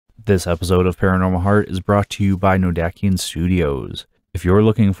This episode of Paranormal Heart is brought to you by Nodakian Studios. If you're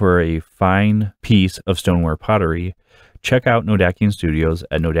looking for a fine piece of stoneware pottery, check out Nodakian Studios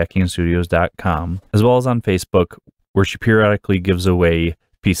at nodakianstudios.com, as well as on Facebook, where she periodically gives away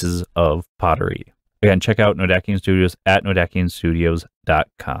pieces of pottery. Again, check out Nodakian Studios at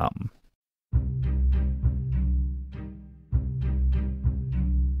nodakianstudios.com.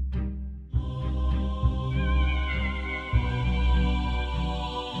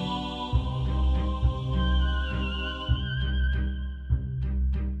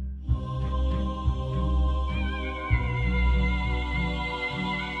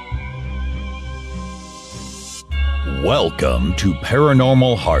 Welcome to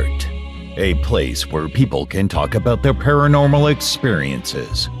Paranormal Heart, a place where people can talk about their paranormal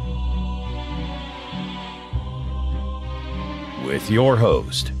experiences. With your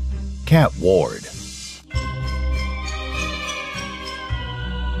host, Kat Ward.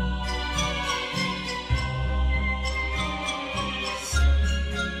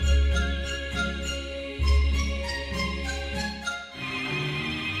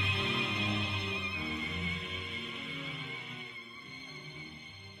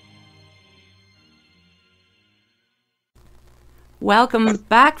 Welcome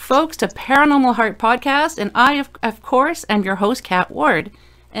back, folks, to Paranormal Heart Podcast, and I, of course, am your host, Kat Ward.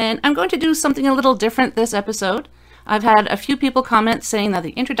 And I'm going to do something a little different this episode. I've had a few people comment saying that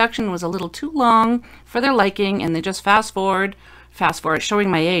the introduction was a little too long for their liking, and they just fast forward, showing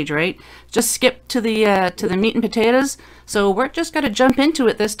my age, right? Just skip to the meat and potatoes. So we're just going to jump into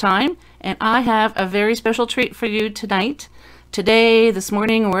it this time, and I have a very special treat for you tonight, today, this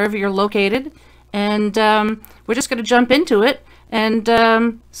morning, wherever you're located, and we're just going to jump into it. And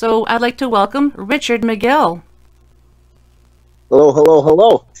so I'd like to welcome Richard Magill. Hello, hello,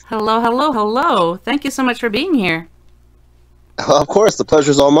 hello. Hello, hello, hello. Thank you so much for being here. Of course, the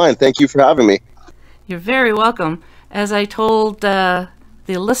pleasure's all mine. Thank you for having me. You're very welcome. As I told the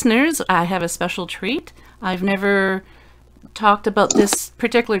listeners, I have a special treat. I've never talked about this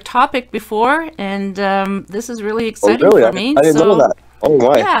particular topic before, and this is really exciting for me. I didn't know that. Oh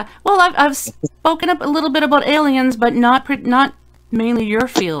my. Yeah. Well, I've spoken up a little bit about aliens, but not mainly your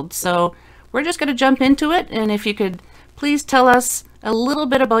field. So we're just going to jump into it, and if you could please tell us a little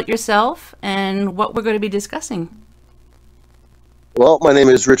bit about yourself and what we're going to be discussing. Well, my name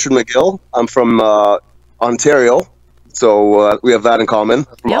is Richard Magill. I'm from Ontario, so we have that in common,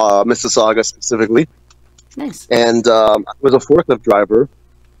 from Mississauga specifically. Nice. And I was a forklift driver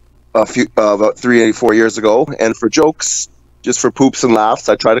about 3 or 4 years ago, and for jokes, just for poops and laughs,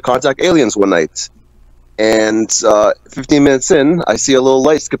 I tried to contact aliens one night. And 15 minutes in, I see a little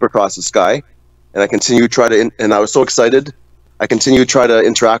light skip across the sky, and I continue to try to, and I was so excited, I continue to try to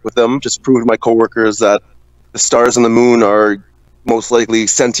interact with them, just prove to my coworkers that the stars and the moon are most likely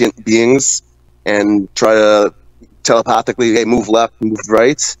sentient beings, and try to telepathically, hey, move left, move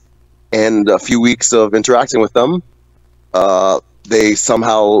right. And a few weeks of interacting with them, they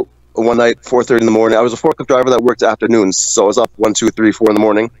somehow, one night, 4:30 in the morning, I was a forklift driver that worked afternoons, so I was up 1, 2, 3, 4 in the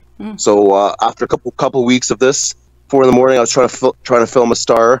morning. So after a couple weeks of this, 4 in the morning, I was trying to film a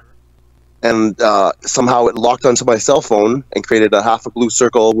star, and somehow it locked onto my cell phone and created a half a blue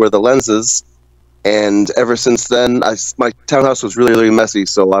circle where the lens is. And ever since then, my townhouse was really, really messy.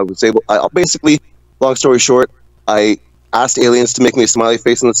 So I basically, long story short, I asked aliens to make me a smiley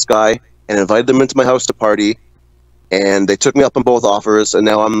face in the sky and invited them into my house to party. And they took me up on both offers, and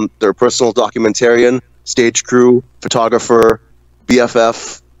now I'm their personal documentarian, stage crew, photographer,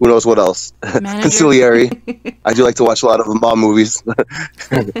 BFF. Who knows what else? Conciliary. I do like to watch a lot of mom movies.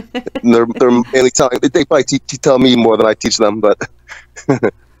 they're mainly they probably tell me more than I teach them, but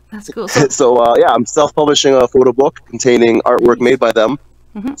that's cool. So yeah, I'm self-publishing a photo book containing artwork made by them.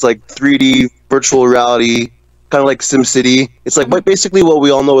 It's like 3D virtual reality, kind of like SimCity. It's like basically what we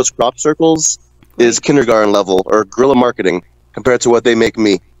all know as crop circles is kindergarten level or guerrilla marketing compared to what they make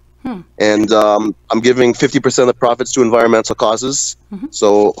me. And I'm giving 50% of the profits to environmental causes.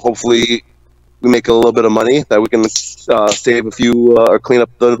 So hopefully we make a little bit of money that we can save a few or clean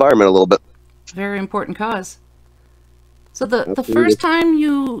up the environment a little bit. Very important cause. So the first time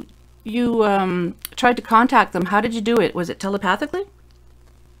you tried to contact them, how did you do it? Was it telepathically?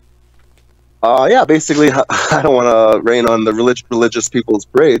 Yeah, basically, I don't want to rain on the religious people's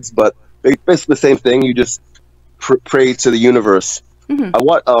parades, but basically the same thing. You just pray to the universe.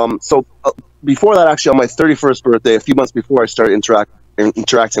 So before that, actually, on my 31st birthday, a few months before I started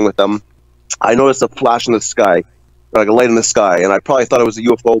interacting with them, I noticed a flash in the sky, like a light in the sky, and I probably thought it was a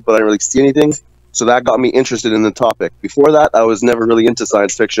UFO, but I didn't really see anything. So that got me interested in the topic. Before that, I was never really into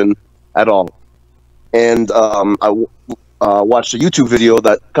science fiction at all. And watched a YouTube video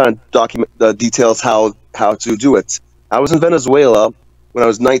that kind of details how to do it. I was in Venezuela when I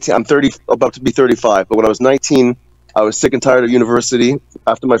was 19. I'm 30, about to be 35. But when I was 19, I was sick and tired of university.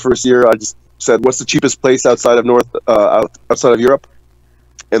 After my first year, I just said, "What's the cheapest place outside of outside of Europe?"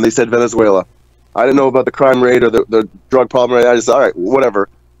 And they said Venezuela. I didn't know about the crime rate or the drug problem rate. I just, all right, whatever.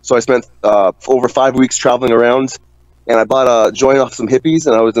 So I spent over 5 weeks traveling around, and I bought a joint off some hippies,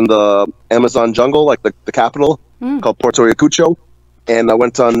 and I was in the Amazon jungle, like the capital, called Puerto Ayacucho. And I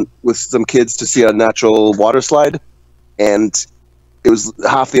went on with some kids to see a natural water slide, and it was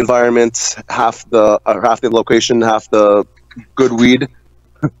half the environment, half the location, half the good weed.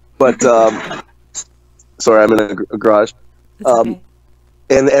 But sorry, I'm in a garage. Okay.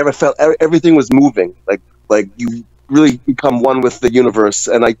 And everything was moving, like you really become one with the universe.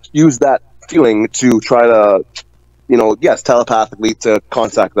 And I used that feeling to try to, yes, telepathically to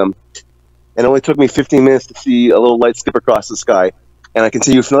contact them. And it only took me 15 minutes to see a little light skip across the sky. And I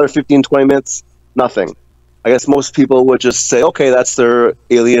continued for another 15, 20 minutes, nothing. I guess most people would just say, okay, that's their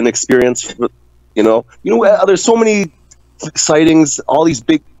alien experience. There's so many sightings, all these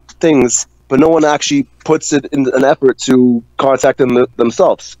big things, but no one actually puts it in an effort to contact them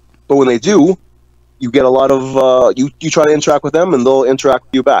themselves. But when they do, you get a lot of, you try to interact with them and they'll interact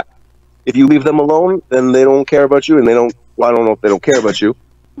with you back. If you leave them alone, then they don't care about you, and I don't know if they don't care about you.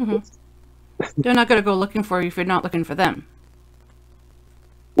 Mm-hmm. They're not going to go looking for you if you're not looking for them.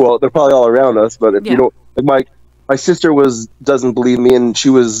 Well, they're probably all around us, but if you don't, like my sister doesn't believe me, and she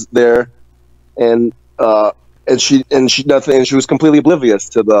was there, and she was completely oblivious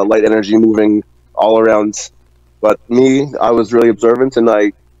to the light energy moving all around. But me, I was really observant, and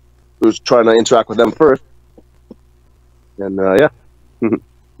I was trying to interact with them first. And yeah.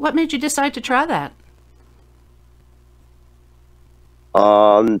 What made you decide to try that?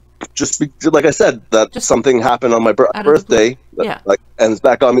 Just like I said, something happened on my birthday, and it's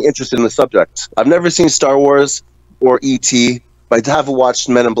back got me interested in the subject. I've never seen Star Wars or E.T., but I have watched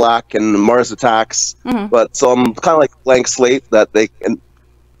Men in Black and Mars Attacks. Mm-hmm. But so I'm kind of like blank slate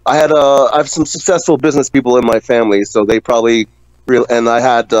I have some successful business people in my family, so they probably and I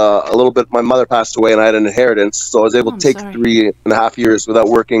had a little bit. My mother passed away, and I had an inheritance, so I was able to take 3.5 years without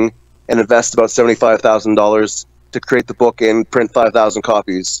working and invest about $75,000 to create the book and print 5,000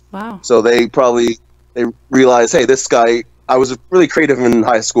 copies. Wow! So they realized, hey, this guy. I was really creative in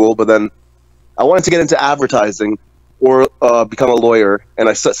high school, but then I wanted to get into advertising or become a lawyer, and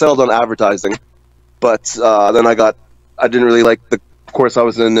I settled on advertising. But then I didn't really like the course I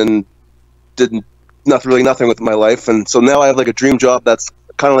was in, and did nothing with my life. And so now I have like a dream job that's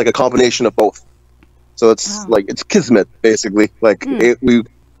kind of like a combination of both. So it's like it's kismet, basically. Like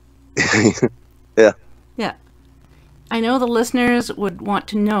yeah. Yeah. I know the listeners would want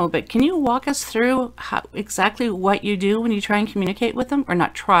to know, but can you walk us through exactly what you do when you try and communicate with them? Or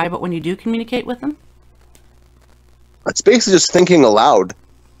not try, but when you do communicate with them? It's basically just thinking aloud.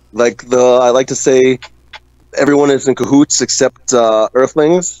 I like to say everyone is in cahoots except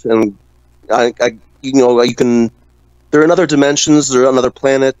Earthlings, and you can. There are in other dimensions, there are on other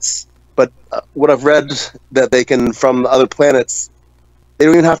planets, but what I've read that they can from other planets. They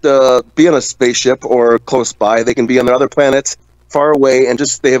don't even have to be on a spaceship or close by. They can be on their other planets, far away, and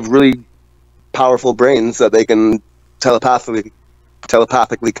they have really powerful brains that they can telepathically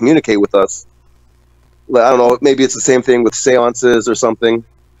communicate with us. I don't know, maybe it's the same thing with seances or something.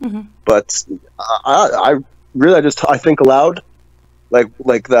 Mm-hmm. But I think aloud,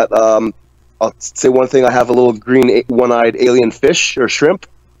 like that. I'll say one thing. I have a little green one-eyed alien fish or shrimp.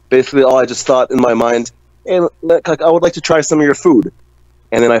 Basically, all I just thought in my mind, hey, I would like to try some of your food.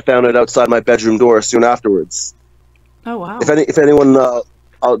 And then I found it outside my bedroom door soon afterwards. Oh wow! If anyone,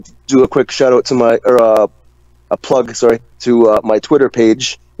 I'll do a quick shout out to a plug, to my Twitter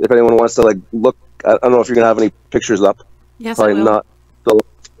page. If anyone wants to look, I don't know if you're gonna have any pictures up. Yes, probably I will. Not. So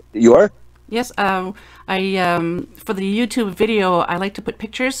you are? Yes. I for the YouTube video, I like to put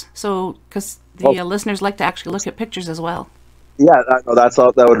pictures, because the listeners like to actually look at pictures as well. Yeah, that's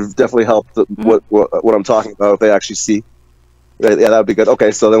all. That would definitely help. What I'm talking about, if they actually see. Yeah, that would be good. Okay,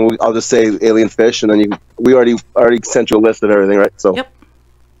 so then I'll just say alien fish, and then we already sent you a list of everything, right? So yep.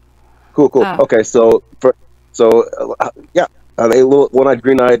 Cool. Okay, so yeah, a little one-eyed,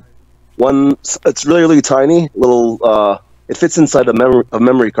 green-eyed one. It's really, really tiny. Little. It fits inside a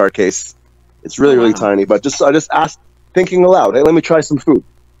memory card case. It's really, really tiny. But I just asked, thinking aloud. Hey, let me try some food.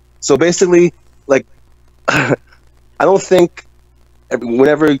 So basically, I don't think.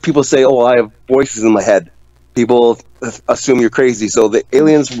 Whenever people say, "Oh, I have voices in my head," people assume you're crazy. So the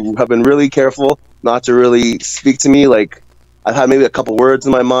aliens have been really careful not to really speak to me. I've had maybe a couple words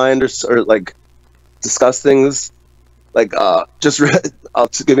in my mind or discuss things, Like I'll just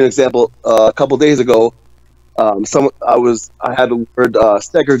give you an example. A couple days ago, I had the word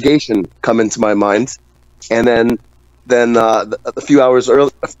segregation come into my mind, and then a few hours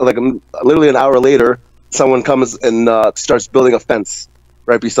early, like literally an hour later, someone comes and starts building a fence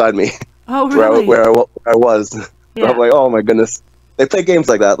right beside me. Oh, really? where I was. Yeah. I'm like, oh my goodness. They play games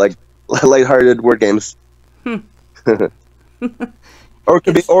like that, like lighthearted word games. Or it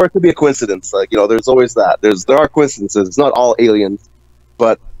could be a coincidence. Like, there's always that. There are coincidences. It's not all aliens,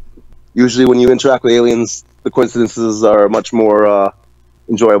 but usually when you interact with aliens, the coincidences are much more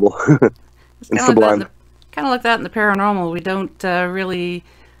enjoyable and sublime. Kind of like that in the paranormal. We don't really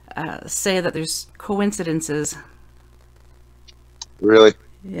say that there's coincidences. Really?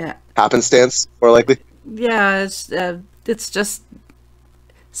 Yeah. Happenstance, more likely. Yeah, it's just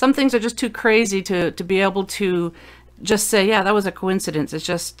some things are just too crazy to be able to just say, yeah, that was a coincidence. It's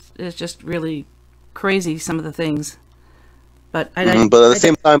just really crazy, some of the things. But at the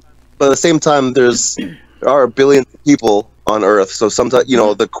same time, there are billions of people on Earth. So sometimes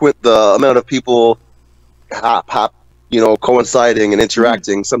the amount of people coinciding and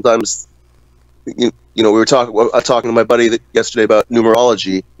interacting. Sometimes we were talking to my buddy yesterday about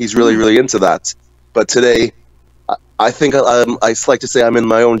numerology. He's really into that. But today, I think I like to say I'm in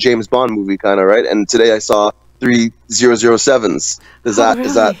my own James Bond movie, kind of, right? And today I saw 3007s. Does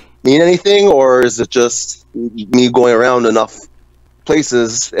that mean anything, or is it just me going around enough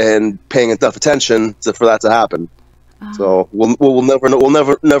places and paying enough attention for that to happen? So we'll never know. We'll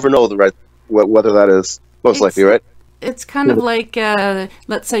never know whether that is most likely, right? It's kind of like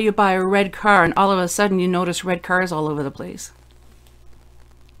let's say you buy a red car, and all of a sudden you notice red cars all over the place.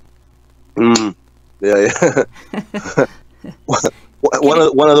 Yeah.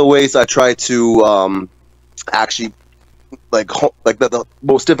 One of the ways I try to actually the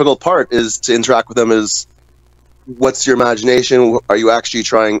most difficult part is to interact with them is, what's your imagination? Are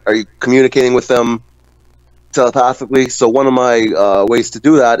you communicating with them telepathically? So one of my ways to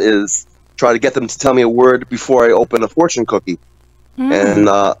do that is try to get them to tell me a word before I open a fortune cookie. And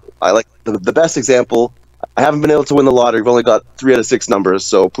I like the best example. I haven't been able to win the lottery. I've only got 3 out of 6 numbers.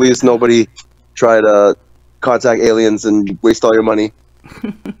 So please, nobody try to contact aliens and waste all your money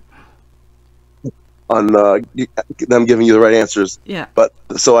on them giving you the right answers. Yeah. But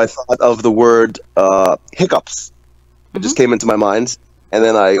so I thought of the word hiccups. It just came into my mind, and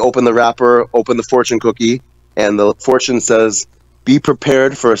then I opened the wrapper, opened the fortune cookie, and the fortune says, "Be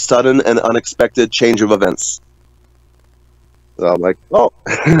prepared for a sudden and unexpected change of events." So I'm like, oh,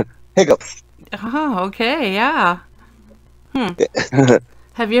 hiccups. Oh, okay, yeah.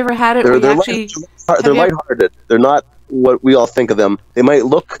 Have you ever had it? They're lighthearted. They're not what we all think of them. They might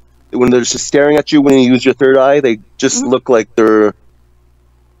look, when they're just staring at you when you use your third eye, they just look like they're,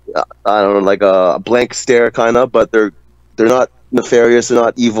 I don't know, like a blank stare kind of, but they're not nefarious. They're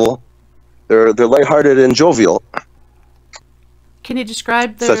not evil. They're lighthearted and jovial. Can you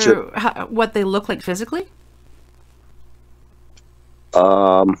describe what they look like physically?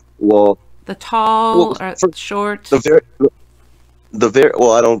 Well, the tall or short. I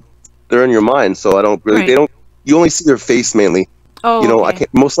don't. They're in your mind, so I don't really. Right. They don't. You only see their face mainly. Oh, okay. I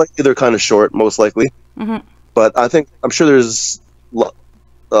can't. Most likely, they're kind of short. Most likely, but I'm sure there's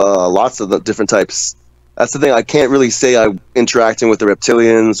lots of the different types. That's the thing. I can't really say I'm interacting with the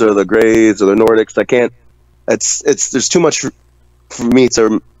reptilians or the Greys or the Nordics. I can't. There's too much for me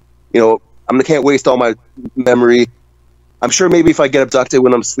to, I can't waste all my memory. I'm sure maybe if I get abducted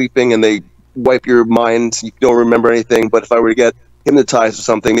when I'm sleeping and they wipe your mind, you don't remember anything. But if I were to get hypnotized or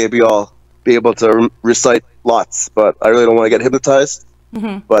something, maybe I'll be able to recite lots. But I really don't want to get hypnotized.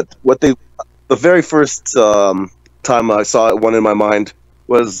 But the very first time I saw one in my mind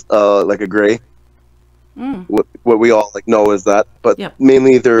was like a Grey. What we all know is that, but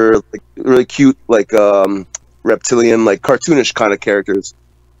mainly they're like really cute, like reptilian, like cartoonish kind of characters.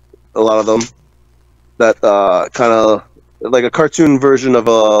 A lot of them that kind of like a cartoon version of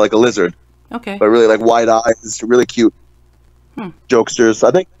a lizard. Okay. But really like wide eyes, really cute jokesters.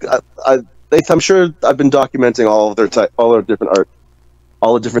 I think I'm sure I've been documenting all their different art,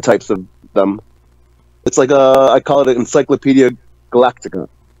 all the different types of them. It's like I call it an Encyclopedia Galactica.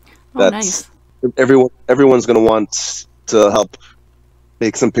 Nice. Everyone's going to want to help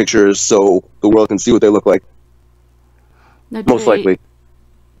make some pictures so the world can see what they look like. Now, most likely.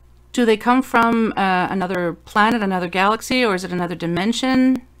 Do they come from another planet, another galaxy, or is it another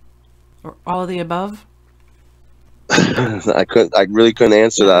dimension, or all of the above? I really couldn't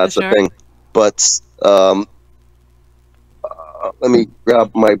answer that. That's the thing. But let me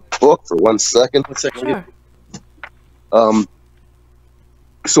grab my book for 1 second. Sure.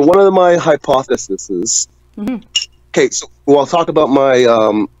 So one of my hypotheses Okay, so I'll talk about my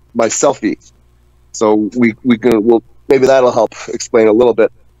my selfie. So we'll maybe that'll help explain a little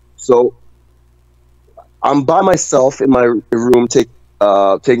bit. So I'm by myself in my room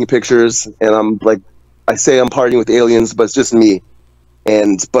taking pictures, and I'm like, I say I'm partying with aliens, but it's just me.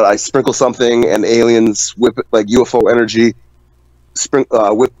 But I sprinkle something, and aliens whip it, like UFO energy,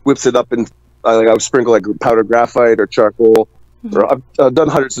 whips it up, and I would sprinkle like powdered graphite or charcoal, or I've done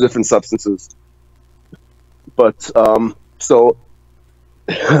hundreds of different substances. But so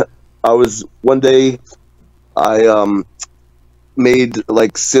I was one day I made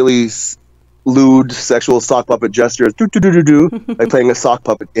like silly, lewd sexual sock puppet gestures, like playing a sock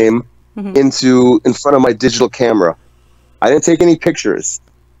puppet game, in front of my digital camera. I didn't take any pictures,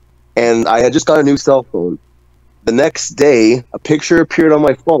 and I had just got a new cell phone. The next day, a picture appeared on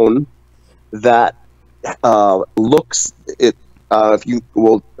my phone that looks it. I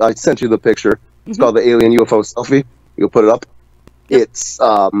sent you the picture. It's called the Alien UFO Selfie. You'll put it up. Yep. It's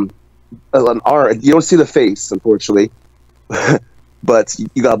an arm. You don't see the face, unfortunately, but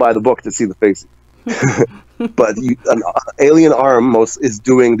you gotta buy the book to see the face. But an alien arm is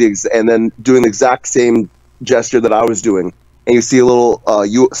doing the exact same gesture that I was doing, and you see a little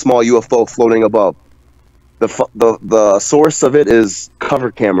small UFO floating above. The source of it is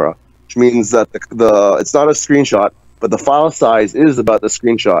cover camera, which means that it's not a screenshot, but the file size is about the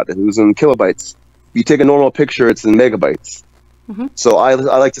screenshot. It was in kilobytes. If you take a normal picture, it's in megabytes. So I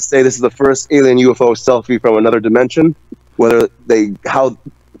like to say this is the first alien UFO selfie from another dimension. Whether they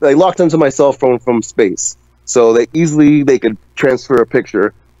locked into my cell phone from space, so they could transfer a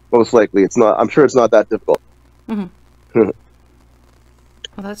picture. Most likely, it's not. I'm sure it's not that difficult. Well,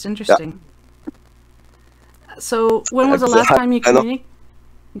 that's interesting. Yeah. So, when was the last time you communicated?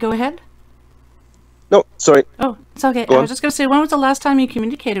 Go ahead. No, sorry. Oh, it's okay. I was just going to say, when was the last time you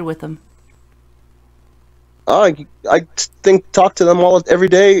communicated with them? I talk to them every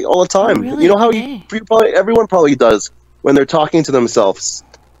day, all the time. Oh, really? You know how everyone probably does when they're talking to themselves.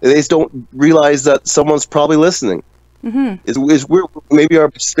 They just don't realize that someone's probably listening. We're maybe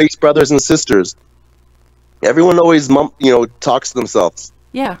our space brothers and sisters. Everyone always talks to themselves.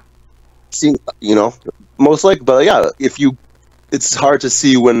 Yeah. See, most likely, but yeah, it's hard to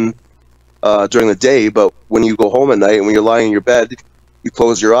see when during the day, but when you go home at night and when you're lying in your bed, you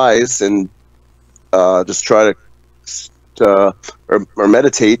close your eyes and just try to or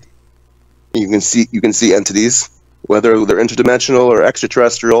meditate. You can see entities, whether they're interdimensional or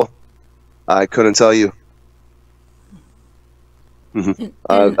extraterrestrial. I couldn't tell you.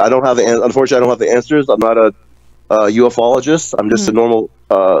 I don't have unfortunately, I don't have the answers. I'm not a ufologist. I'm just a normal,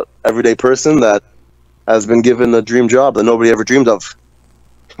 everyday person that has been given a dream job that nobody ever dreamed of.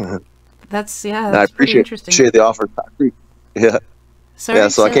 That's I pretty appreciate the offer. Yeah. Sorry, yeah.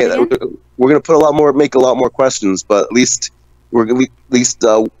 So I can't. We're going to make a lot more questions, but at least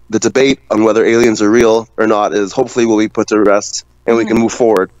the debate on whether aliens are real or not hopefully will be put to rest, and we can move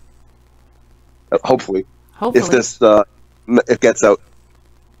forward. Hopefully. If this it gets out.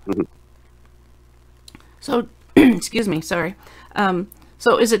 So, excuse me, sorry.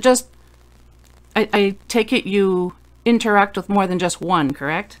 So is it just, I take it you interact with more than just one,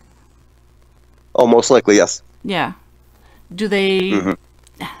 correct? Oh, most likely, yes. Yeah. Do they,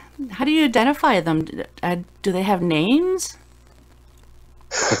 how do you identify them? Do they have names?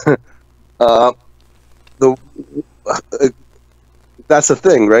 That's the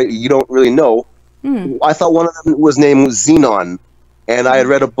thing, right? You don't really know. I thought one of them was named Xenon, and I had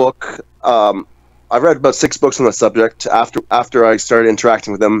read a book. I read about 6 books on the subject after I started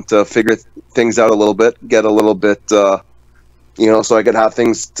interacting with them to figure things out a little bit, get a little bit, so I could have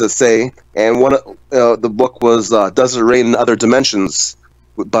things to say. And one the book was "Does It Rain in Other Dimensions"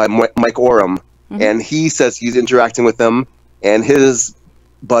 by Mike Oram, and he says he's interacting with them, and his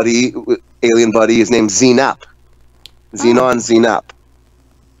alien buddy, is named Xenap, Xenap.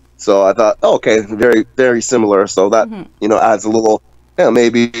 So I thought, okay, very, very similar. So that adds a little,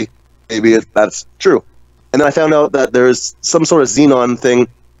 maybe that's true. And then I found out that there's some sort of xenon thing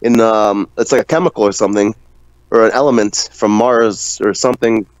in it's like a chemical or something, or an element from Mars or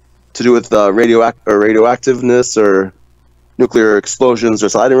something to do with radioactiveness or nuclear explosions or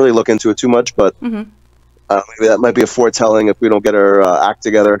so. I didn't really look into it too much, but maybe that might be a foretelling if we don't get our act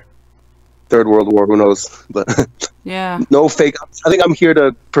together. Third World War, who knows? But yeah, no fake. I think I'm here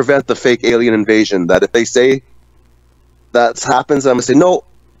to prevent the fake alien invasion. That if they say that happens, I'm gonna say no.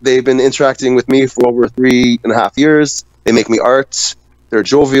 They've been interacting with me for over 3.5 years. They make me art. They're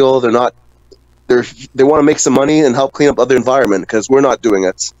jovial. They're not. They want to make some money and help clean up other environment because we're not doing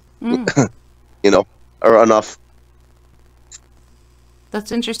it. Or enough.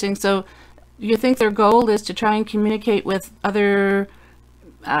 That's interesting. So, you think their goal is to try and communicate with other,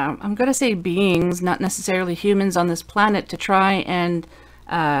 I'm going to say beings, not necessarily humans on this planet, to try and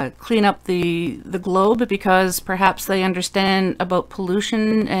clean up the globe because perhaps they understand about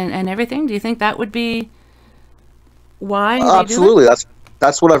pollution and everything? Do you think that would be why they absolutely. do that?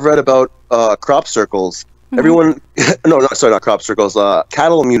 That's what I've read about crop circles. Everyone, sorry, not crop circles.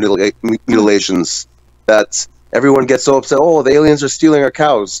 Cattle mutilations. That everyone gets so upset. Oh, the aliens are stealing our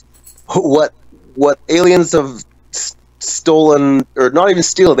cows. What aliens have stolen, or not even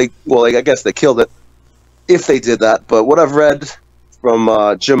steal? I guess they killed it if they did that. But what I've read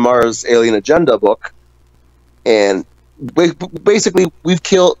from Jim Marr's Alien Agenda book, and basically we've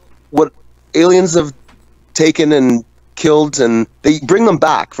killed what aliens have taken and killed, and they bring them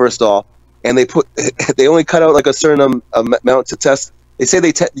back first of all, and they only cut out like a certain amount to test. They say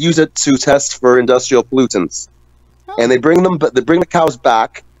they use it to test for industrial pollutants, and they bring the cows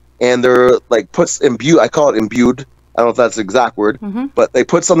back, and they're like imbued. I call it imbued. I don't know if that's the exact word, but they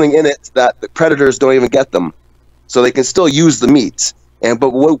put something in it that the predators don't even get them, so they can still use the meat. But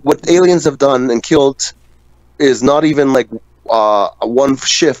what aliens have done and killed is not even like one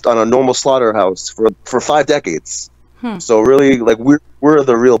shift on a normal slaughterhouse for 5 decades. So really, like we're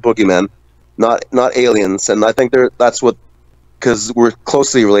the real boogeyman, not aliens. And I think that's what, because we're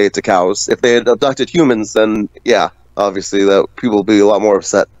closely related to cows. If they had abducted humans, then yeah, obviously that people would be a lot more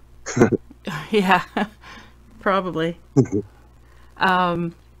upset. Yeah, probably.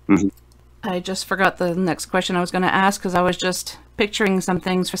 I just forgot the next question I was going to ask because I was just picturing some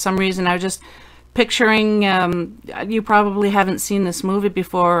things for some reason. I was just picturing, you probably haven't seen this movie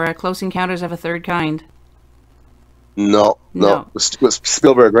before, Close Encounters of a Third Kind. No. With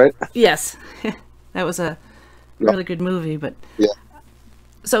Spielberg, right? Yes. That was a really good movie, but yeah.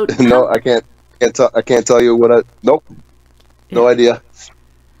 So no, I can't tell you what nope. Yeah. No idea.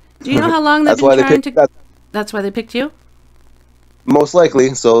 Do you know how long they've been trying to... That's why they picked you? Most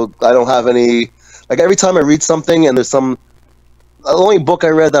likely. So I don't have any... Like, every time I read something and there's some... The only book I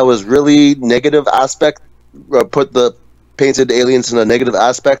read that was really negative aspect, put the painted aliens in a negative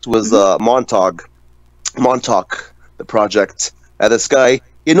aspect, was Montauk, the project. This guy,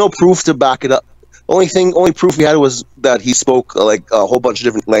 he had no proof to back it up. Only proof he had was that he spoke like a whole bunch of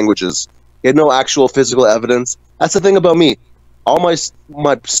different languages. He had no actual physical evidence. That's the thing about me. All my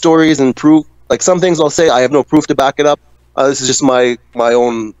stories and proof, like some things I'll say, I have no proof to back it up. This is just my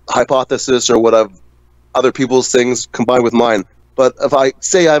own hypothesis or what other people's things combined with mine. But if I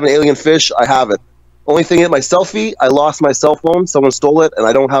say I have an alien fish, I have it. Only thing is my selfie, I lost my cell phone, someone stole it, and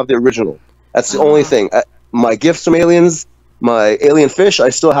I don't have the original. That's the only thing. My gifts from aliens, my alien fish, I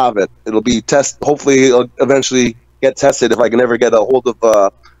still have it. It'll be hopefully it'll eventually get tested if I can ever get a hold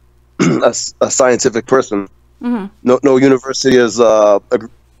of a scientific person. No university has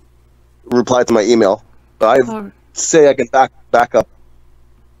replied to my email, but I say I can back up.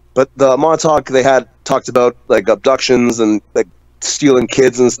 But the Montauk, they had talked about like abductions and like stealing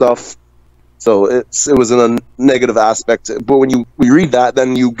kids and stuff. So it was in a negative aspect. But when you read that,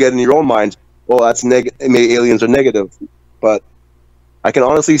 then you get in your own mind, well, that's negative. Maybe aliens are negative. But I can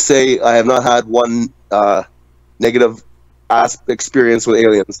honestly say I have not had one negative experience with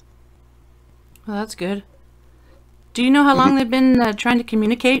aliens. Well, that's good. Do you know how long they've been trying to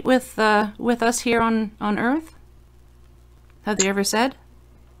communicate with us here on Earth? Have they ever said?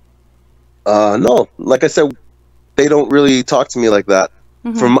 No. Like I said, they don't really talk to me like that.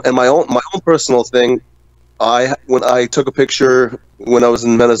 And my own personal thing, when I took a picture when I was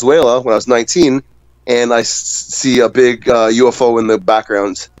in Venezuela when I was 19, and I see a big UFO in the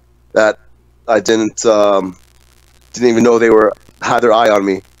background that I didn't even know they had their eye on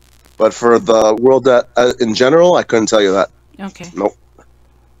me. But for the world in general, I couldn't tell you that. Okay. Nope.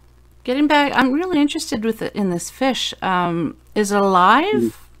 Getting back, I'm really interested in this fish. Is it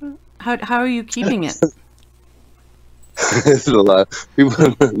alive? How are you keeping it? Is it alive?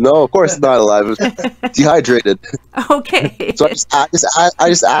 No, of course it's not alive. It's dehydrated. Okay. So I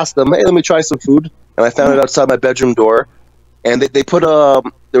just asked them, hey, let me try some food, and I found it outside my bedroom door, and they put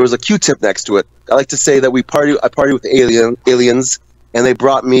there was a Q-tip next to it. I like to say that I party with aliens, and they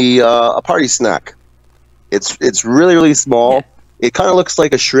brought me a party snack. It's really, really small. Yeah. It kind of looks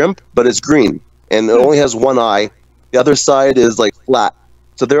like a shrimp, but it's green, and it only has one eye. The other side is like flat.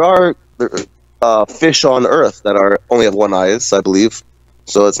 So there are fish on Earth that only have one eye, I believe.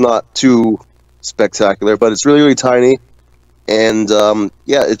 So it's not too spectacular, but it's really, really tiny. And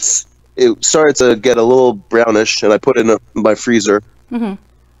yeah, it started to get a little brownish, and I put it in my freezer.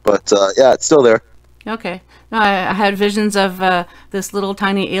 But yeah, it's still there. Okay. I had visions of this little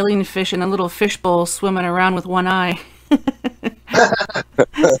tiny alien fish in a little fishbowl swimming around with one eye.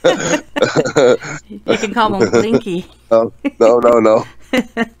 You can call him Blinky. No.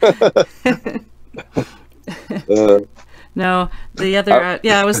 No, the other,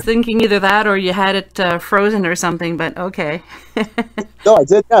 I was thinking either that or you had it frozen or something, but okay. No, I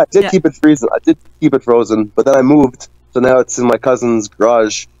did. Yeah, I did Yeah. keep it freezing. I did keep it frozen, but then I moved, so now it's in my cousin's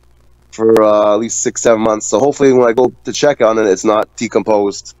garage for at least 6-7 months. So hopefully, when I go to check on it, it's not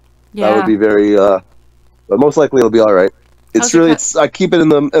decomposed. Yeah. That would be very. But most likely, it'll be all right. It's How's your really. cut? I keep it in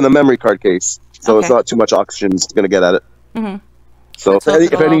the memory card case, so it's Okay. not too much oxygen going to get at it. Mhm. So Let's hope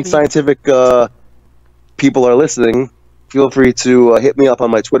if it'll all any be- scientific people are listening, feel free to hit me up on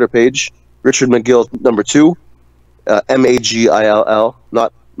my Twitter page, Richard Magill #2, Magill,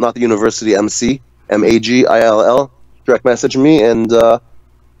 not the university MC, Magill. Direct message me and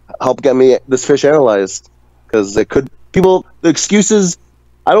help get me this fish analyzed, because it could the excuses.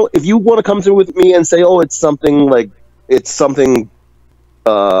 I don't. If you want to come through with me and say, oh, it's something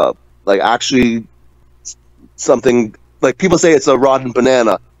actually something like people say it's a rotten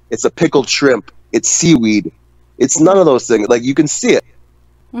banana, it's a pickled shrimp, it's seaweed. It's none of those things. Like, you can see it,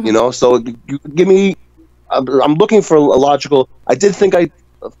 you know. So you give me. I'm looking for a logical. I did think I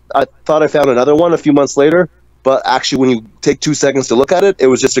thought I found another one a few months later, but actually, when you take 2 seconds to look at it, it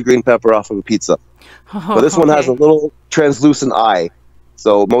was just a green pepper off of a pizza. But this one has a little translucent eye,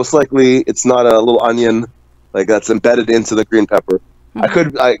 so most likely it's not a little onion like that's embedded into the green pepper. I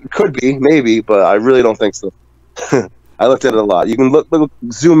could be maybe, but I really don't think so. I looked at it a lot. You can look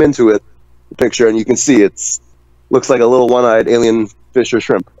zoom into it, the picture, and you can see looks like a little one-eyed alien fish or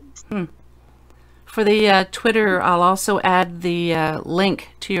shrimp. For the Twitter, I'll also add the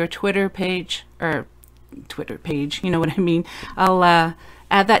link to your Twitter page, you know what I mean. I'll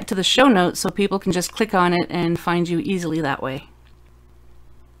add that to the show notes so people can just click on it and find you easily that way.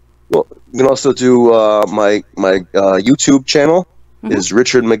 Well, you can also do my YouTube channel is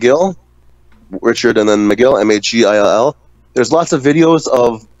Richard Magill, Richard and then Magill, Magill. There's lots of videos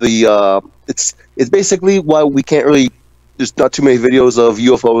of the. It's basically why we can't really. There's not too many videos of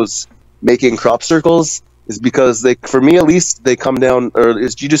UFOs making crop circles. Is because for me at least, they come down, or you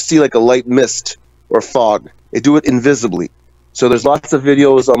just see like a light mist or fog. They do it invisibly. So there's lots of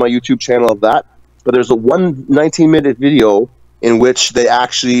videos on my YouTube channel of that. But there's a 19-minute video in which they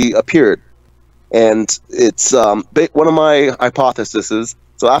actually appeared. And it's one of my hypotheses.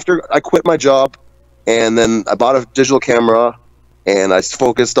 So after I quit my job, and then I bought a digital camera, and I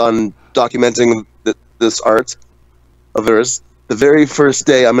focused on documenting this art of theirs. The very first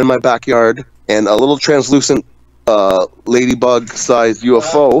day, I'm in my backyard, and a little translucent ladybug-sized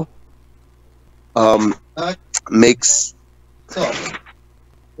UFO makes...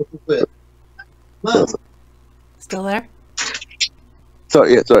 Still there?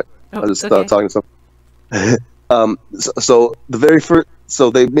 Sorry. Oh, I was just okay. talking to someone. So the very first,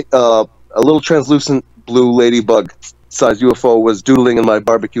 they a little translucent blue ladybug-sized UFO was doodling in my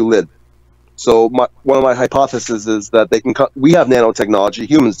barbecue lid. So one of my hypotheses is that they can. We have nanotechnology,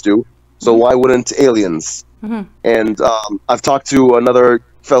 humans do. So why wouldn't aliens? And I've talked to another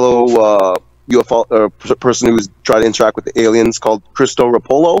fellow UFO person who's tried to interact with the aliens called Cristo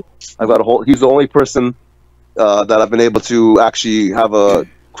Rapolo. He's the only person that I've been able to actually have a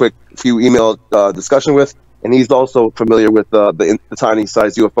quick few email discussion with, and he's also familiar with the tiny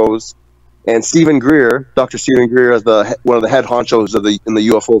sized UFOs. And Stephen Greer, Dr. Stephen Greer, is one of the head honchos in the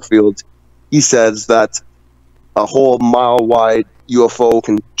UFO field. He says that a whole mile-wide UFO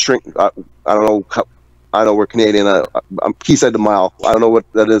can shrink. I don't know. I know we're Canadian. He said the mile. I don't know what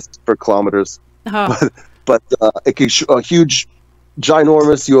that is for kilometers. But it can a huge,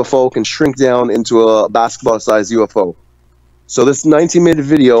 ginormous UFO can shrink down into a basketball-sized UFO. So this 19-minute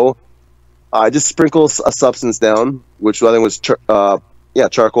video, I just sprinkle a substance down, which I think was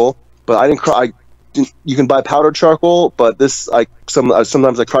charcoal. But I didn't. You can buy powdered charcoal, but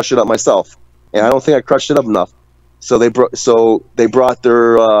sometimes I crush it up myself, and I don't think I crushed it up enough. So they brought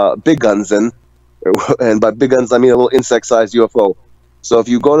their big guns in, and by big guns I mean a little insect-sized UFO. So if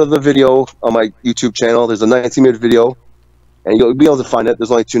you go to the video on my YouTube channel, there's a 19-minute video, and you'll be able to find it.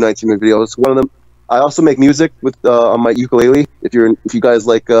 There's only 2 19-minute videos. One of them, I also make music with on my ukulele. If you guys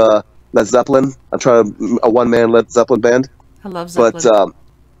like Led Zeppelin, I'm trying a one-man Led Zeppelin band. I love Zeppelin. But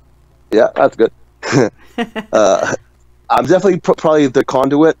yeah, that's good. I'm definitely probably the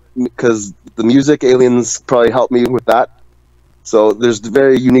conduit, because the music aliens probably helped me with that. So there's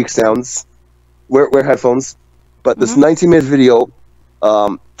very unique sounds. Wear headphones. But this 19-minute video,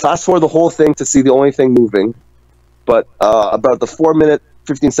 fast forward the whole thing to see the only thing moving. But about the 4-minute,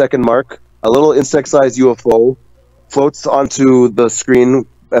 15-second mark, a little insect-sized UFO floats onto the screen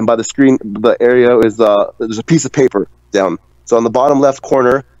and by the screen, the area is there's a piece of paper down. So on the bottom left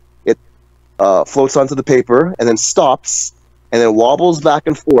corner, it floats onto the paper and then stops and then wobbles back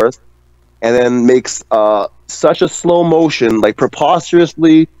and forth and then makes such a slow motion, like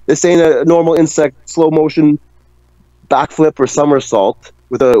preposterously. This ain't a normal insect slow motion backflip or somersault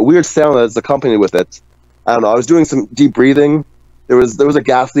with a weird sound that's accompanied with it. I don't know. I was doing some deep breathing. There was a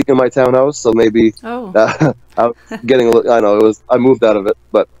gas leak in my townhouse, so maybe I was getting a little. I know it was. I moved out of it,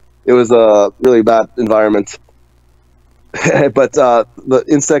 but it was a really bad environment. But the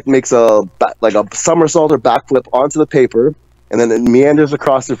insect makes a somersault or backflip onto the paper, and then it meanders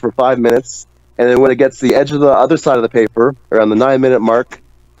across it for 5 minutes. And then when it gets to the edge of the other side of the paper, around the 9-minute mark,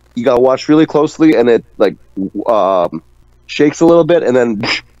 you gotta watch really closely, and it shakes a little bit, and then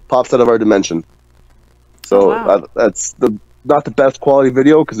pops out of our dimension. So that's not the best quality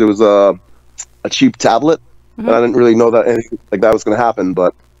video because it was a cheap tablet, and I didn't really know that anything like that was going to happen.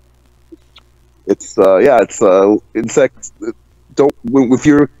 But it's insects. Don't if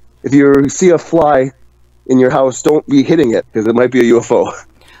you see a fly in your house, don't be hitting it because it might be a UFO,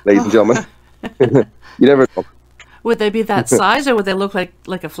 ladies and gentlemen. You never know. Would they be that size, or would they look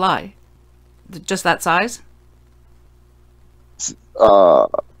like a fly? Just that size?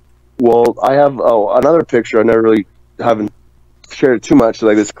 Well, I have another picture. I never really haven't shared it too much.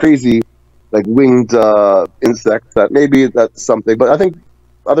 Like this crazy, like winged insect that maybe that's something. But I think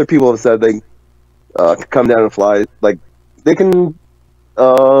other people have said they can come down and fly. Like they can. I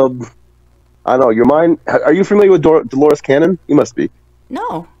don't know. Your mind. Are you familiar with Dolores Cannon? You must be.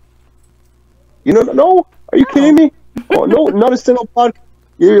 No. You know? No. Are you kidding me? Oh no! Not a single podcast.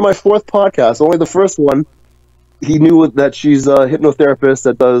 You're my 4th podcast. Only the first one. He knew that she's a hypnotherapist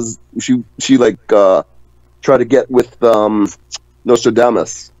that does. She try to get with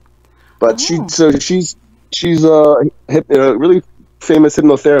Nostradamus, but she's a really famous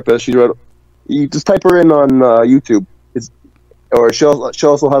hypnotherapist. You just type her in on YouTube. She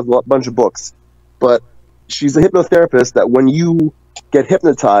also has a bunch of books, but she's a hypnotherapist that when you get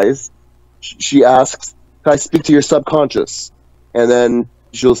hypnotized, she asks, "Can I speak to your subconscious?" And then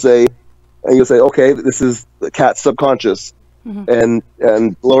she'll say. And you'll say, okay, this is the cat's subconscious. And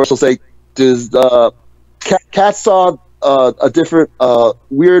Dolores will say, does cat saw a different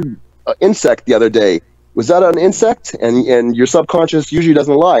weird insect the other day? Was that an insect? And your subconscious usually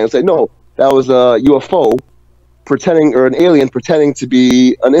doesn't lie. And say, no, that was a UFO pretending, or an alien pretending to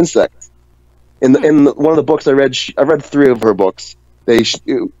be an insect. In one of the books I read 3 of her books. They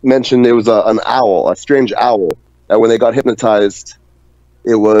mentioned it was an owl, a strange owl, that when they got hypnotized,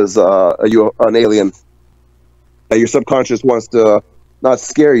 it was an alien. Your subconscious wants to not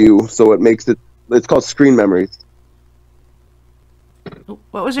scare you, so it makes it. It's called screen memories.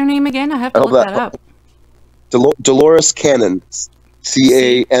 What was her name again? I have to look that up. Dolores Cannon,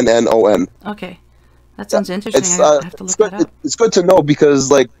 Cannon. Okay, that sounds interesting. I have to look that up. It's good to know because,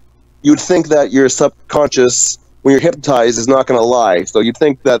 like, you'd think that your subconscious, when you're hypnotized, is not going to lie. So you'd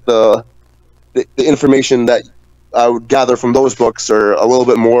think that the information that I would gather from those books are a little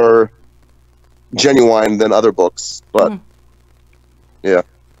bit more genuine than other books, but yeah,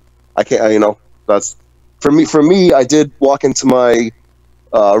 I can't. That's for me. I did walk into my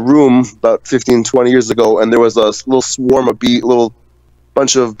room about 15-20 years ago, and there was a little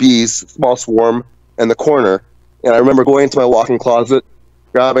bunch of bees, small swarm, in the corner. And I remember going into my walk-in closet,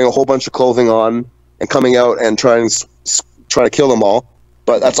 grabbing a whole bunch of clothing on, and coming out and trying to kill them all.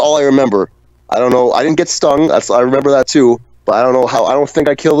 But that's all I remember. I don't know. I didn't get stung. I remember that too, but I don't know how. I don't think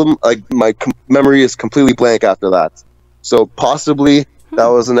I killed them. Like my memory is completely blank after that. So possibly that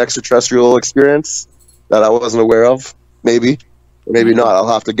was an extraterrestrial experience that I wasn't aware of. Maybe, or maybe not.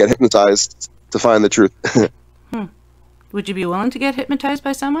 I'll have to get hypnotized to find the truth. Would you be willing to get hypnotized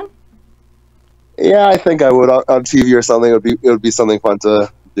by someone? Yeah, I think I would on TV or something. It would be something fun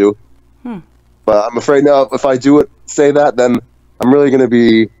to do. But I'm afraid now if I do say that, then I'm really going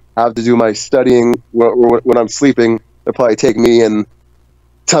to have to do my studying when I'm sleeping. They'll probably take me and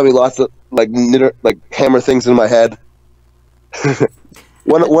tell me lots of hammer things in my head.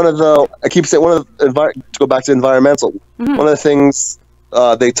 One of the to go back to environmental. One of the things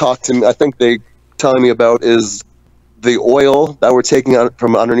they talk to me, I think they telling me about is the oil that we're taking out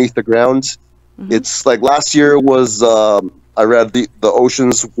from underneath the ground. It's like last year was I read the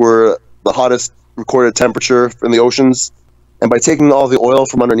oceans were the hottest recorded temperature in the oceans. And by taking all the oil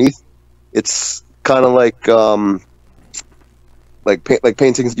from underneath, it's kind of like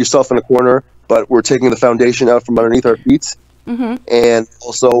painting yourself in a corner, but we're taking the foundation out from underneath our feet. And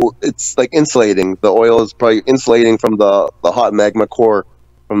also, it's like insulating. The oil is probably insulating from the hot magma core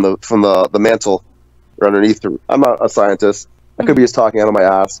from the mantle or underneath. I'm not a scientist. I could be just talking out of my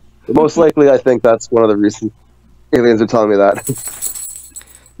ass. But most likely, I think that's one of the reasons aliens are telling me that.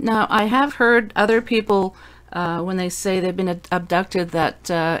 Now, I have heard other people, when they say they've been abducted, that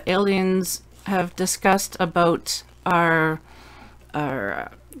aliens have discussed about how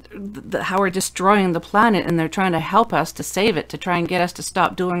we're destroying the planet, and they're trying to help us to save it, to try and get us to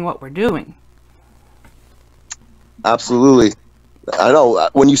stop doing what we're doing. Absolutely. I know.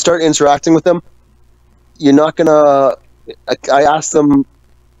 When you start interacting with them, you're not gonna. I asked them.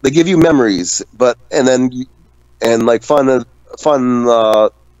 They give you memories, and like fun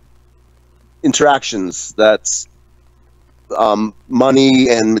interactions. That's money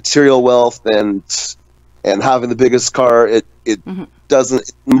and material wealth and having the biggest car. It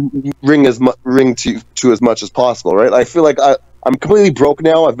doesn't ring to as much as possible, right? I feel like I'm completely broke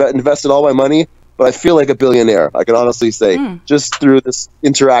now. I've invested all my money, but I feel like a billionaire. I can honestly say, just through this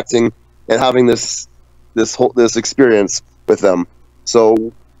interacting and having this experience with them.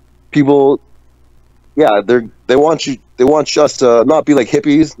 So people, yeah, they want us to not be like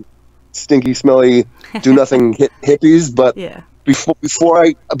hippies, stinky, smelly, do nothing hippies. But yeah. Before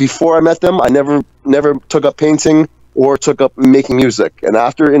I met them, I never took up painting or took up making music. And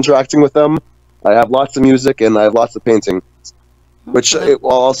after interacting with them, I have lots of music and I have lots of painting. Which I'll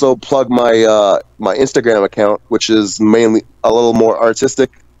also plug my my Instagram account, which is mainly a little more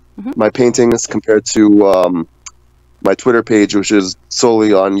artistic. My paintings compared to my Twitter page, which is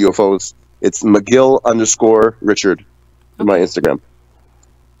solely on UFOs. It's Magill_Richard on my Instagram.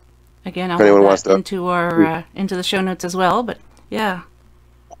 Again, I'll put that into our into the show notes as well. But yeah,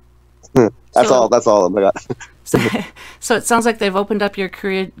 that's all I got. So it sounds like they've opened up your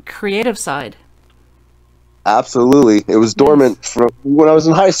creative side. Absolutely, it was dormant from when I was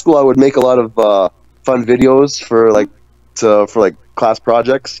in high school. I would make a lot of fun videos for class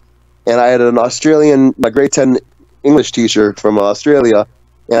projects, and I had my grade 10 English teacher from Australia,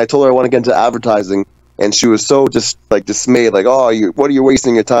 and I told her I want to get into advertising, and she was so just dismayed, like, "Oh, what are you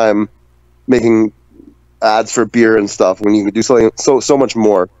wasting your time making ads for beer and stuff when you can do something so much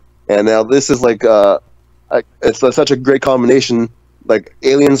more?" And now this is it's such a great combination. Like,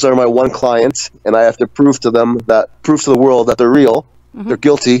 aliens are my one client, and I have to prove to the world that they're real. They're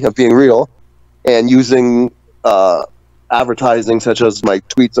guilty of being real, and using advertising such as my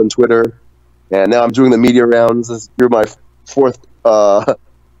tweets on Twitter. And now I'm doing the media rounds. You're my fourth.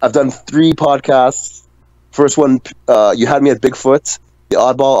 I've done 3 podcasts. First one, you had me at Bigfoot, the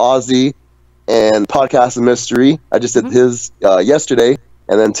Oddball Aussie, and Podcast of Mystery. I just did his yesterday,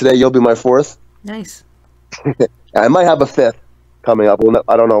 and then today you'll be my 4th. Nice. I might have a 5th coming up.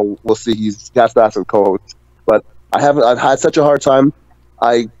 I don't know. We'll see. He has to ask some co-hosts. But I've had such a hard time.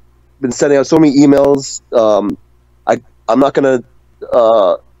 I've been sending out so many emails. I'm not gonna.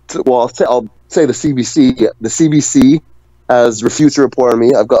 I'll say the CBC. The CBC has refused to report on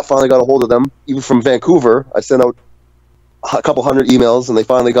me. Finally got a hold of them. Even from Vancouver, I sent out a couple hundred emails, and they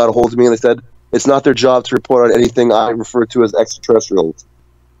finally got a hold of me, and they said it's not their job to report on anything I refer to as extraterrestrials.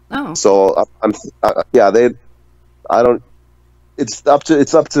 Oh. So I don't. It's up to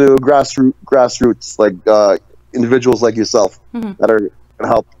grassroots, like individuals like yourself that are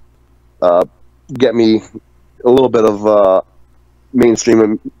gonna help get me a little bit of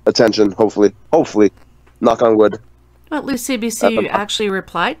mainstream attention. Hopefully, knock on wood. Well, at least CBC actually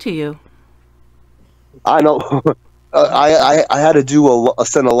replied to you. I know. I had to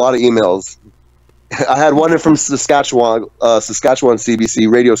send a lot of emails. I had one from Saskatchewan CBC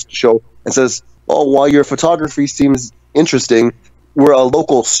radio show, and says, "Oh, while your photography seems interesting, we're a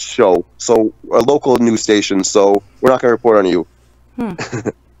local show, so a local news station, so we're not going to report on you."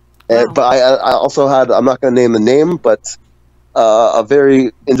 But I also had, I'm not going to name the name, but a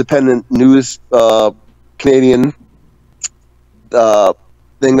very independent news Canadian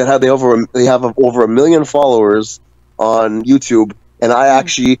thing that they have over 1 million followers on YouTube, and I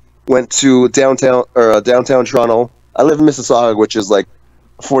actually went to downtown Toronto. I live in Mississauga, which is like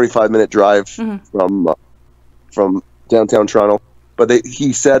a 45-minute drive from downtown Toronto. But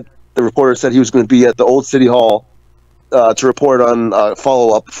the reporter said he was going to be at the old City Hall to report on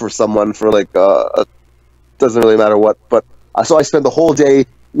follow-up for someone for doesn't really matter what. But so I spent the whole day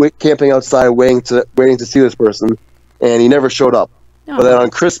camping outside waiting to see this person, and he never showed up. Oh. But then on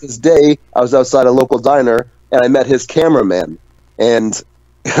Christmas Day, I was outside a local diner, and I met his cameraman, and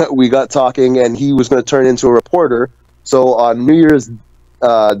we got talking, and he was going to turn into a reporter. So on New Year's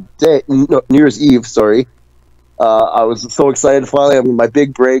Eve, sorry, I was so excited. Finally, I'm my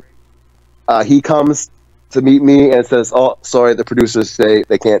big break. He comes to meet me and says, "Oh, sorry, the producers say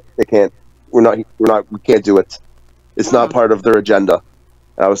we can't do it. It's not part of their agenda."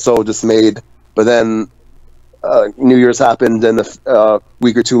 And I was so dismayed. But then New Year's happened, and a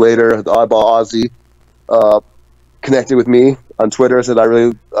week or two later, the oddball Ozzy connected with me on Twitter. Said,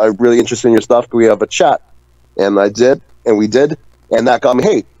 I'm really interested in your stuff. Can we have a chat? And I did, and we did, and that got me.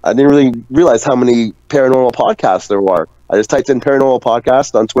 Hey, I didn't really realize how many paranormal podcasts there were. I just typed in paranormal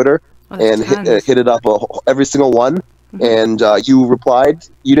podcast on Twitter and hit it up every single one. Mm-hmm. And you replied.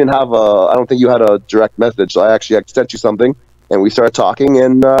 You didn't have I don't think you had a direct message. So I sent you something, and we started talking,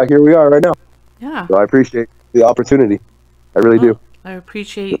 and here we are right now. Yeah. So I appreciate the opportunity. I really do. I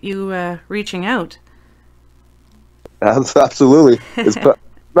appreciate you reaching out. Absolutely. It's not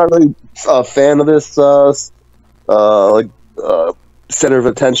really a fan of this center of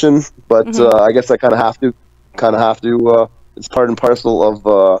attention, but I guess I kind of have to. It's part and parcel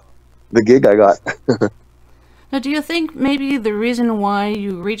of the gig I got. Now, do you think maybe the reason why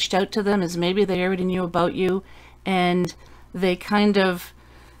you reached out to them is maybe they already knew about you, and they kind of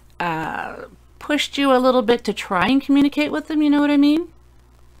pushed you a little bit to try and communicate with them? You know what I mean?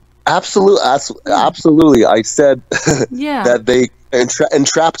 Absolutely. I said that they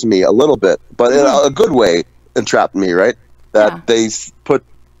entrapped me a little bit, but in a good way. Entrapped me, right? That they put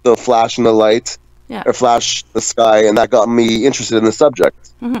the flash in the light, or flash the sky, and that got me interested in the subject.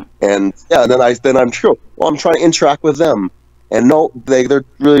 Mm-hmm. And then I'm true. Well, I'm trying to interact with them, and no, they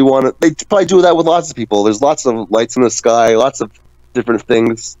really want to. They probably do that with lots of people. There's lots of lights in the sky, lots of different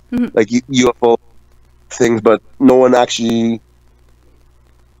things, like UFO things, but no one actually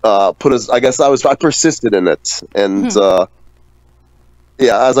put us. I guess I persisted in it, and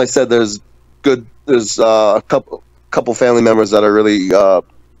as I said, there's a couple family members that are really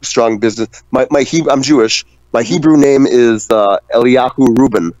strong business. I'm Jewish. My Hebrew name is Eliyahu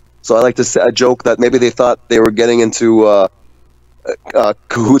Reuben. So I like to say a joke that maybe they thought they were getting into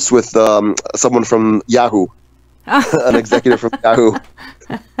cahoots with someone from Yahoo, an executive from Yahoo.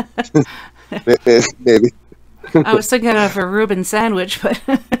 Maybe. I was thinking of a Reuben sandwich, but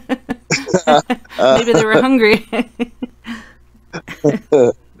maybe they were hungry.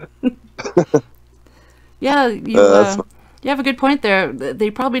 Yeah, you have a good point there. They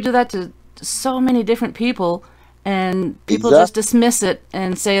probably do that to so many different people, and people just dismiss it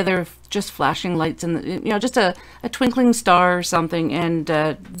and say they're just flashing lights and just a twinkling star or something, and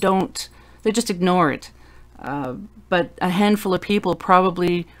they just ignore it. But a handful of people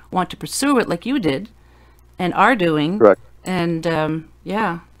probably want to pursue it like you did and are doing. Correct. And it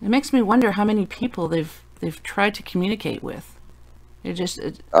makes me wonder how many people they've tried to communicate with.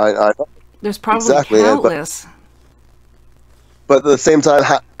 There's probably countless. But at the same time,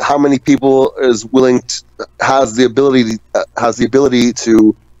 how many people has the ability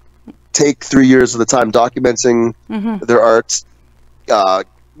to take 3 years of the time documenting their art,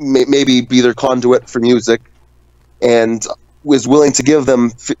 maybe be their conduit for music, and was willing to give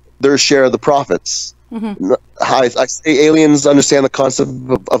them their share of the profits. I say aliens understand the concept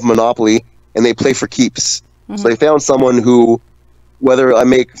of monopoly, and they play for keeps. So they found someone who, whether I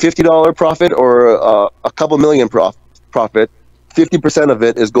make $50 profit or a couple million profit, 50% of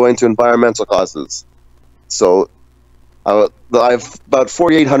it is going to environmental causes. So I have about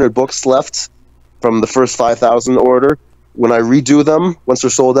 4,800 books left from the first 5,000 order. When I redo them, once they're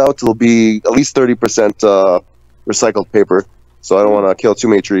sold out, it'll be at least 30% recycled paper. So I don't want to kill too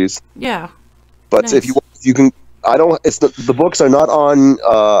many trees. Yeah. But nice. if you can, the books are not on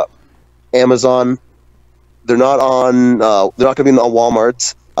Amazon. They're not on. They're not going to be on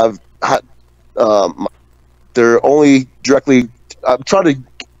Walmart. I've had. They're only directly. I'm trying to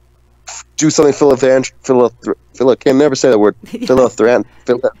do something can never say that word.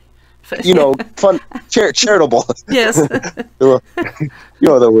 Fun, charitable. Yes. You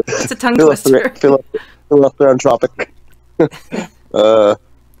know the word. It's a tongue twister. Philanthropic. I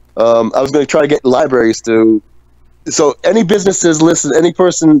was going to try to get libraries to. So any businesses listen. Any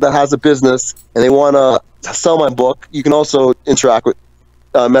person that has a business and they want to sell my book, you can also interact with,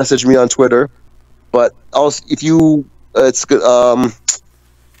 message me on Twitter. But also, if you, it's good.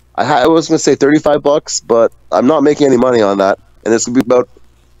 I was going to say $35, but I'm not making any money on that, and it's going to be about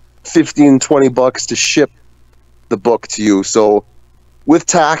 $15-20 to ship the book to you. So, with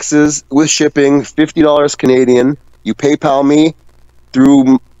taxes, with shipping, $50 Canadian. You PayPal me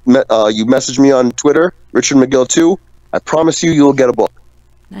through. You message me on Twitter, Richard Magill 2. I promise you'll get a book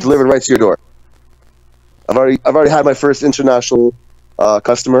delivered right to your door. I've already had my first international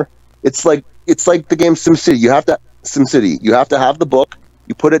customer. It's like the game SimCity. You have to have the book.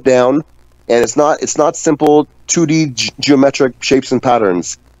 You put it down, and it's not simple 2D geometric shapes and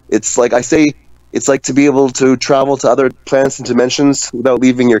patterns. It's like I say, it's like to be able to travel to other planets and dimensions without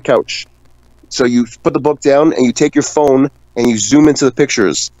leaving your couch. So you put the book down, and you take your phone, and you zoom into the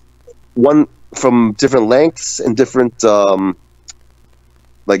pictures. one from different lengths and different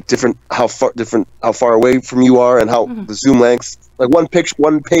like different how far away from you are and how the zoom lengths. Like one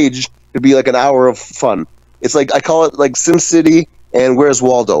page could be like an hour of fun. It's like, I call it like SimCity and Where's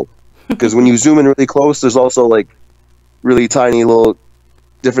Waldo, because when you zoom in really close, there's also like really tiny little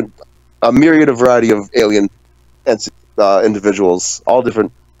different, a myriad of variety of alien individuals, all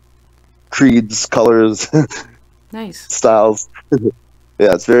different creeds, colors, Nice. styles.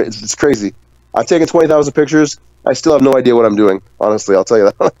 Yeah, it's crazy. I've taken 20,000 pictures. I still have no idea what I'm doing. Honestly, I'll tell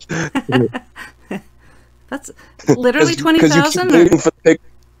you that. That's literally 20,000?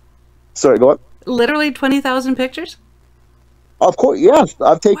 Sorry, go on. Literally 20,000 pictures? Of course, yes.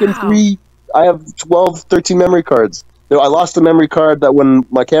 I've taken Wow. I have 12, 13 memory cards. You know, I lost a memory card that when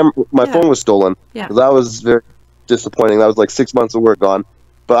my phone was stolen. Yeah. That was very disappointing. That was like 6 months of work gone.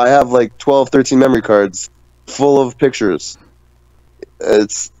 But I have like 12, 13 memory cards full of pictures.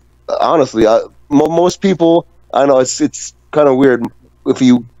 It's honestly, most people, I know it's kind of weird. If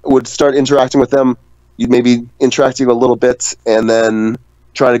you would start interacting with them, you'd maybe interacting a little bit and then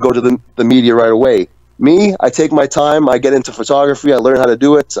try to go to the media right away. Me, I take my time. I get into photography. I learn how to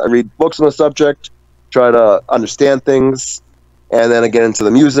do it. I read books on the subject, try to understand things, and then I get into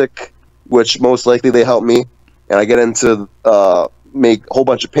the music, which most likely they help me. And I get into make a whole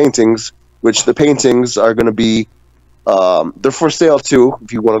bunch of paintings, which the paintings are going to be they're for sale too,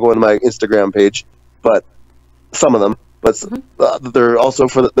 if you want to go into my Instagram page. But some of them, but they're also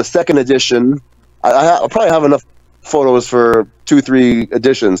for the second edition. I'll probably have enough photos for 2-3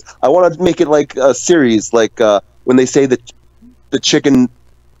 editions. I want to make it like a series, like when they say the chicken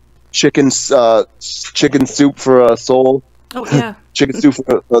soup for a soul. Oh, yeah. Chicken soup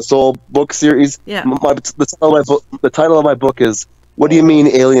for a soul book series. Yeah. The title of my book is "What Do You Mean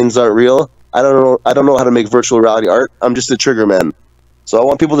Aliens Aren't Real?" I don't know how to make virtual reality art. I'm just a trigger man. So I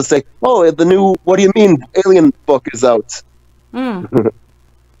want people to say, "Oh, the new What Do You Mean Alien book is out." Mm.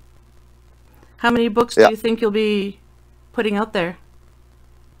 How many books do you think you'll be putting out there?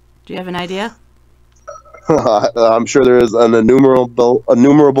 Do you have an idea? I'm sure there is an innumerable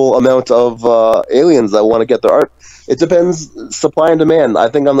amount of aliens that want to get their art. It depends, supply and demand. I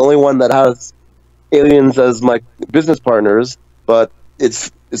think I'm the only one that has aliens as my business partners, but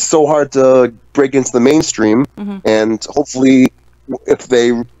it's so hard to break into the mainstream. And hopefully, if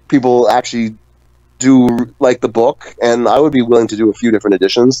people actually do like the book, and I would be willing to do a few different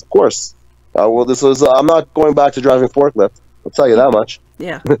editions, of course. I'm not going back to driving forklift. I'll tell you that much.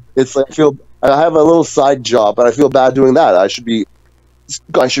 Yeah. It's like I have a little side job, and I feel bad doing that. I should be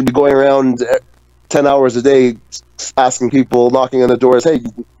going around 10 hours a day, asking people, knocking on the doors, hey,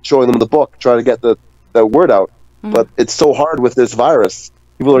 showing them the book, trying to get the word out. But it's so hard with this virus.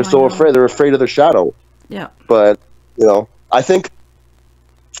 People are so afraid. They're afraid of their shadow. Yeah. But I think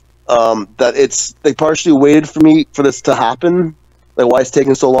that they partially waited for this to happen. Like why it's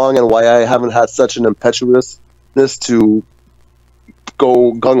taking so long, and why I haven't had such an impetuousness to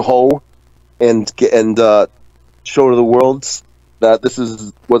go gung ho and show to the world that this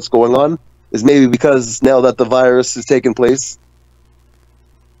is what's going on, is maybe because now that the virus is taking place,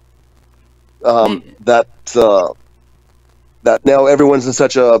 that now everyone's in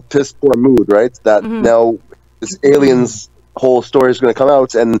such a piss poor mood, right? That now this aliens whole story is going to come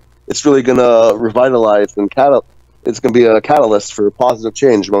out, and it's really going to revitalize and it's going to be a catalyst for positive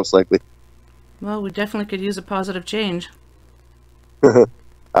change, most likely. Well, we definitely could use a positive change.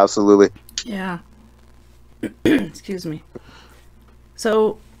 Absolutely. Yeah. Excuse me.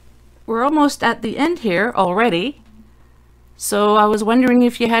 So, we're almost at the end here already. So, I was wondering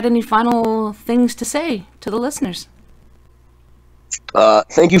if you had any final things to say to the listeners.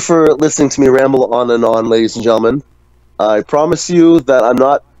 Thank you for listening to me ramble on and on, ladies and gentlemen. I promise you that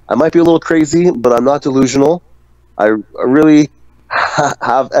I might be a little crazy, but I'm not delusional. I really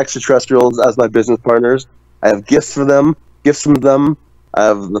have extraterrestrials as my business partners. I have gifts from them. I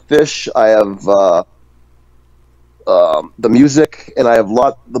have the fish. I have the music, and I have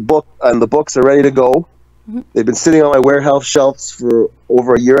the book, and the books are ready to go. They've been sitting on my warehouse shelves for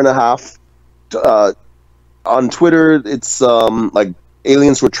over a year and a half. On Twitter, it's like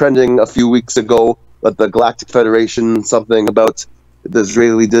aliens were trending a few weeks ago, but the Galactic Federation, something about the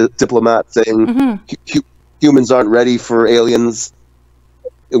Israeli diplomat saying humans aren't ready for aliens.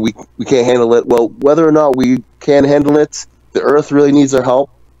 We can't handle it. Well, whether or not we can handle it, the Earth really needs our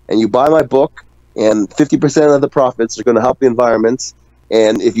help. And you buy my book, and 50% of the profits are going to help the environment.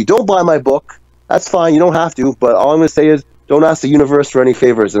 And if you don't buy my book, that's fine. You don't have to. But all I'm going to say is, don't ask the universe for any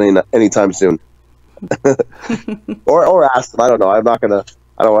favors anytime soon. or ask them. I don't know. I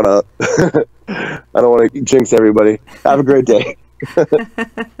don't want to jinx everybody. Have a great day.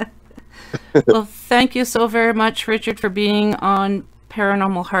 Well, thank you so very much, Richard, for being on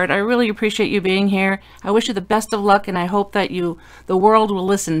Paranormal Heart. I really appreciate you being here. I wish you the best of luck, and I hope that the world will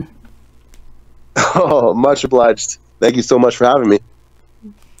listen. Oh, much obliged. Thank you so much for having me.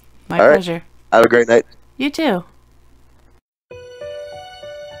 My pleasure. Have a great night. You too.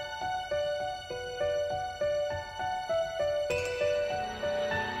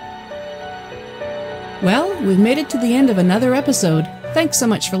 Well, we've made it to the end of another episode. Thanks so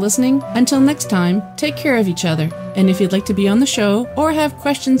much for listening. Until next time, take care of each other. And if you'd like to be on the show or have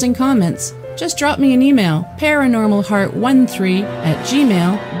questions and comments, just drop me an email,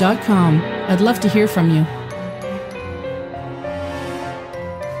 paranormalheart13@gmail.com. I'd love to hear from you.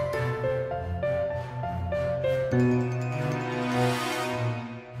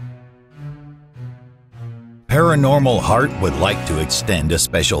 Paranormal Heart would like to extend a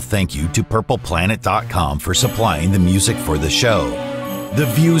special thank you to PurplePlanet.com for supplying the music for the show. The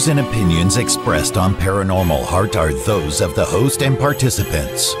views and opinions expressed on Paranormal Heart are those of the host and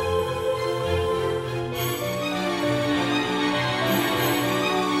participants.